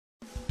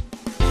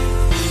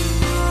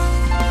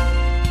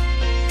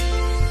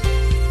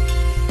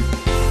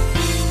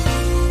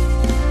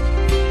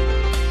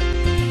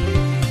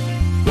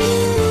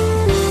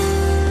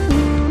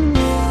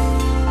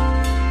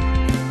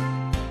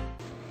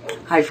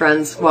Hi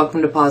friends,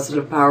 welcome to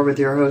Positive Power with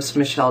your host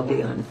Michele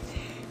Dionne.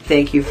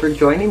 Thank you for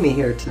joining me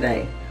here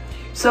today.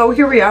 So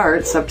here we are,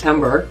 it's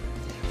September.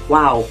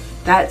 Wow,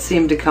 that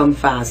seemed to come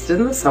fast.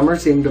 Didn't the summer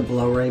seem to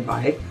blow right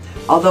by?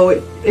 Although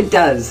it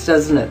does,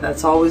 doesn't it?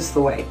 That's always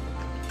the way.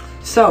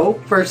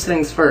 So, first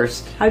things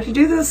first, how'd you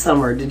do this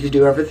summer? Did you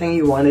do everything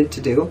you wanted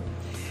to do?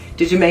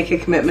 Did you make a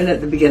commitment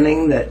at the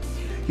beginning that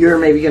you're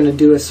maybe going to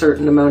do a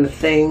certain amount of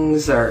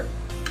things,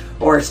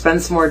 or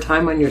spend some more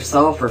time on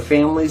yourself or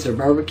families or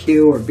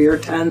barbecue or beer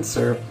tents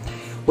or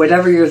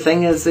whatever your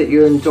thing is that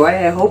you enjoy?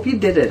 I hope you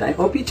did it. I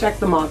hope you checked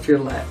them off your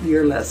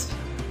list.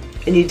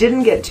 And you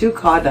didn't get too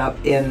caught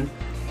up in,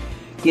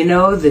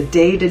 the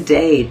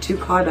day-to-day, too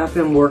caught up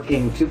in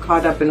working, too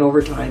caught up in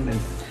overtime and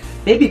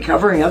maybe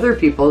covering other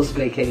people's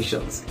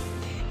vacations.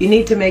 You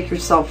need to make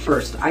yourself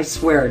first. I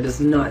swear it is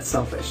not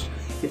selfish.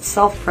 It's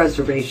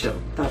self-preservation.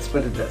 That's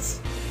what it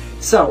is.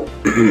 So,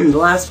 the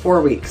last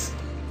 4 weeks,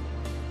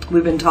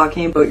 we've been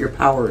talking about your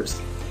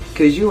powers,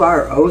 because you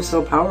are oh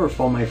so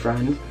powerful, my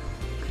friend.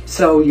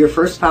 So your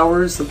first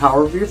power is the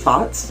power of your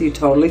thoughts. You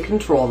totally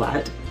control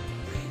that.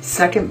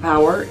 Second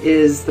power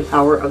is the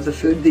power of the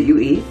food that you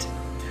eat,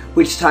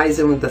 which ties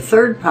in with the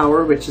third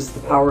power, which is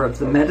the power of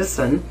the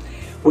medicine,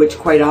 which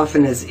quite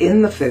often is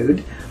in the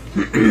food.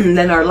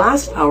 Then our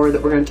last power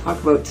that we're going to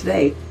talk about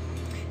today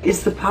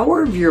is the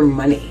power of your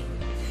money.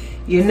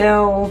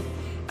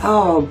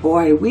 Oh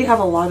boy, we have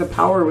a lot of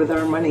power with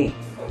our money.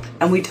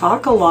 And we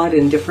talk a lot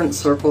in different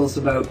circles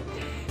about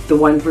the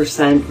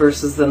 1%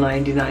 versus the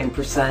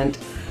 99%,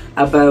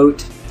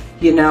 about,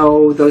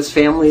 those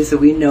families that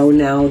we know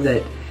now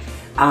that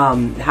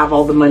have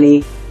all the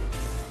money,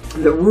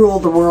 that rule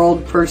the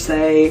world per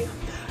se.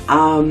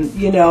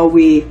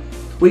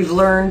 We've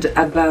learned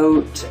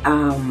about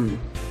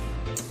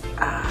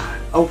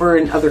over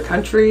in other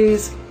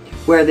countries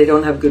where they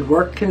don't have good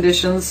work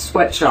conditions,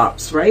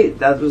 sweatshops, right?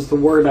 That was the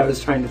word I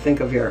was trying to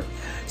think of here.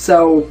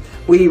 So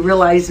we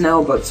realize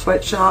now about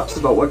sweatshops,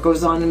 about what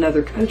goes on in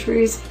other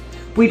countries.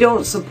 We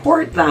don't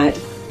support that,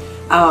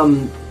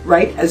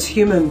 right? As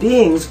human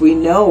beings, we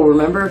know,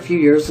 remember a few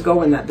years ago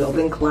when that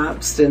building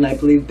collapsed in, I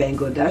believe,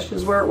 Bangladesh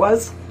is where it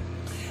was?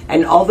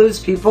 And all those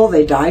people,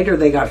 they died or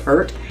they got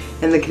hurt,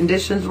 and the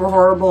conditions were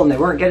horrible and they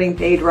weren't getting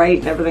paid right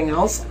and everything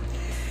else.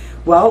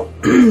 Well,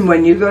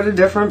 when you go to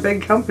different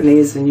big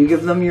companies and you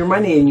give them your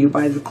money and you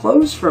buy the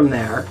clothes from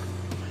there,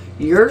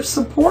 you're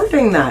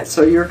supporting that.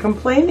 So you're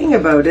complaining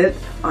about it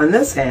on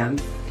this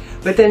hand,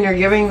 but then you're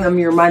giving them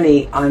your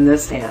money on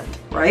this hand,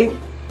 right?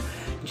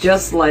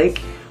 Just like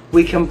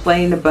we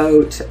complain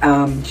about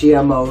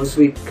GMOs,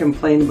 we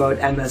complain about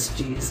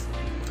MSGs,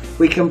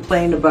 we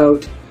complain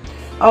about,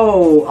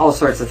 all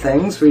sorts of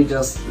things. We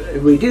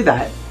do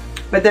that.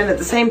 But then at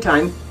the same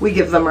time, we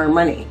give them our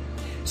money.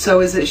 So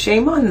is it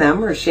shame on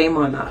them or shame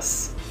on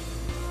us?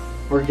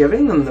 We're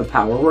giving them the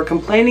power. We're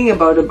complaining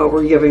about it, but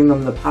we're giving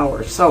them the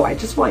power. So I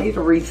just want you to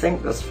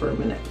rethink this for a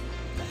minute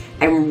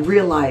and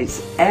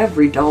realize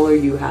every dollar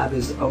you have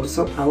is oh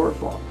so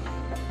powerful.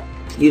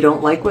 You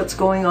don't like what's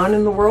going on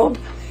in the world?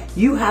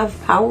 You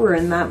have power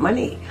in that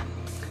money.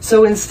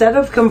 So instead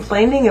of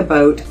complaining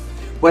about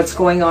what's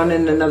going on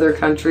in another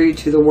country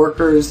to the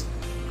workers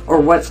or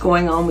what's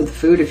going on with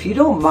food, if you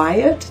don't buy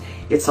it,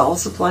 it's all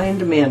supply and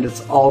demand.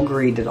 It's all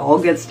greed. It all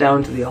gets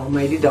down to the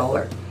almighty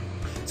dollar.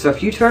 So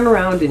if you turn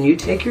around and you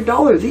take your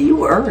dollar that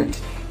you earned,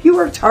 you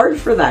worked hard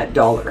for that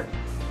dollar.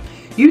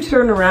 You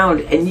turn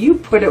around and you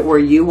put it where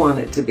you want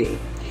it to be.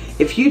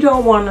 If you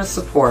don't want to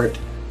support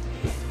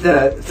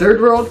the third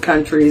world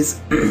countries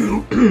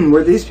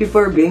where these people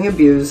are being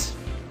abused,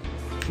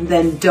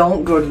 then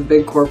don't go to the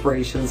big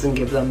corporations and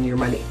give them your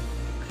money.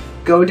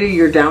 Go to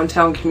your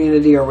downtown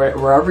community or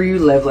wherever you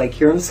live, like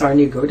here in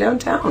Sarnia, go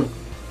downtown.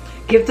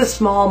 Give the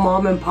small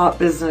mom and pop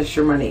business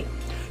your money.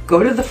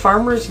 Go to the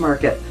farmer's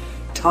market.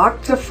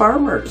 Talk to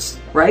farmers,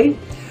 right?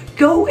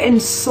 Go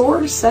and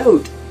source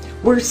out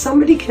where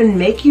somebody can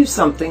make you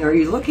something. Are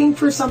you looking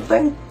for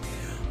something?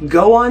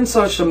 Go on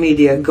social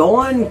media. Go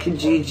on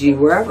Kijiji,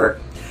 wherever.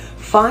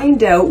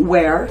 Find out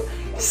where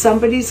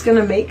somebody's going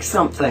to make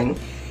something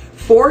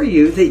for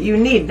you that you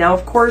need. Now,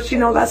 of course,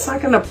 that's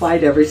not going to apply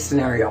to every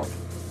scenario.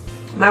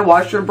 My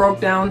washer broke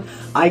down.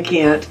 I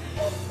can't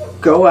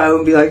go out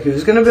and be like,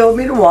 who's going to build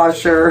me the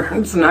washer?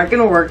 It's not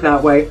going to work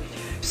that way.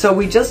 So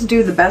we just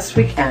do the best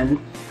we can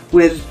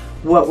with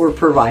what we're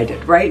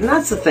provided, right? And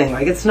that's the thing.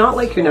 Like, it's not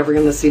like you're never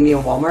going to see me in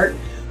Walmart.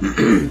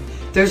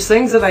 There's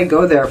things that I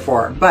go there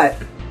for. But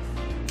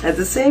at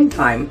the same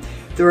time,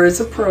 there is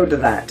a pro to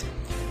that.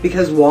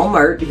 Because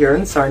Walmart here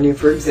in Sarnia,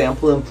 for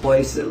example,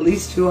 employs at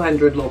least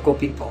 200 local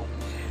people.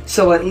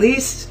 So at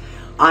least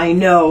I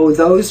know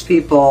those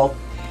people,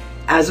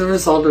 as a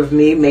result of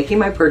me making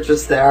my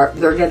purchase there,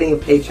 they're getting a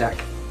paycheck.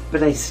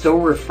 But I still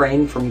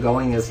refrain from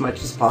going as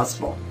much as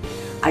possible.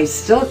 I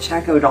still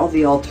check out all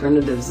the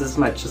alternatives as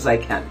much as I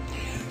can.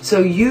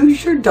 So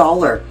use your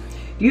dollar.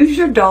 Use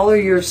your dollar.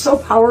 You're so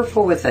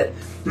powerful with it.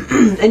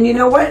 And you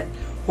know what?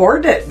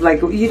 Hoard it.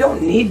 Like, you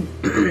don't need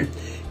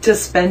to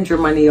spend your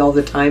money all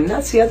the time.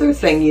 That's the other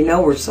thing.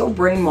 We're so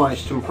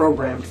brainwashed and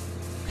programmed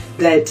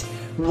that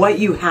what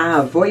you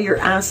have, what your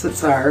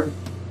assets are,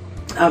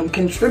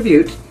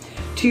 contribute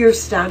to your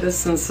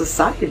status in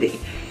society.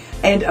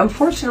 And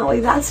unfortunately,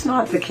 that's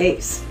not the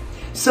case.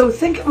 So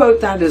think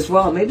about that as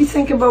well. Maybe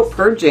think about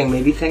purging.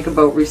 Maybe think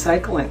about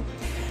recycling.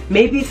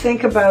 Maybe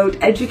think about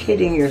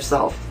educating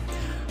yourself.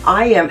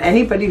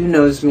 Anybody who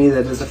knows me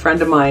that is a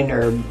friend of mine,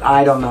 or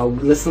I don't know,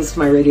 listens to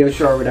my radio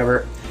show or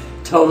whatever,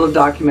 total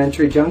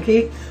documentary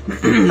junkie.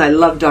 I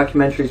love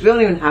documentaries. We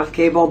don't even have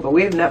cable, but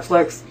we have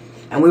Netflix,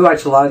 and we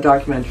watch a lot of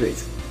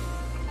documentaries.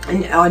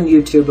 And on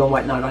YouTube and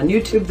whatnot. On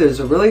YouTube, there's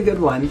a really good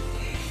one,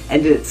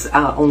 and it's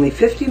only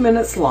 50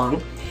 minutes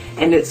long,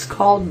 and it's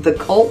called The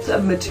Cult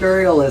of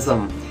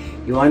Materialism.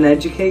 You want to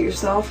educate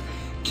yourself?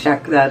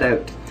 Check that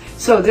out.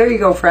 So there you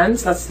go,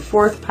 friends. That's the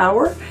fourth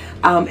power.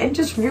 And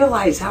just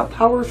realize how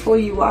powerful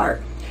you are.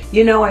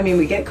 You know, I mean,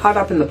 we get caught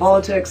up in the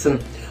politics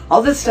and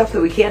all this stuff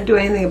that we can't do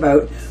anything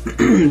about,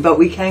 but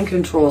we can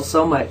control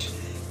so much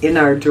in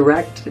our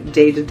direct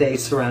day-to-day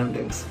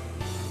surroundings.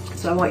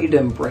 So I want you to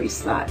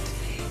embrace that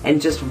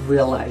and just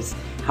realize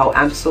how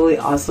absolutely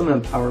awesome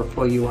and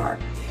powerful you are.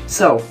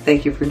 So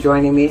thank you for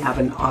joining me. Have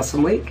an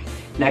awesome week.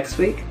 Next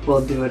week,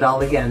 we'll do it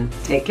all again.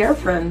 Take care,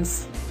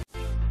 friends.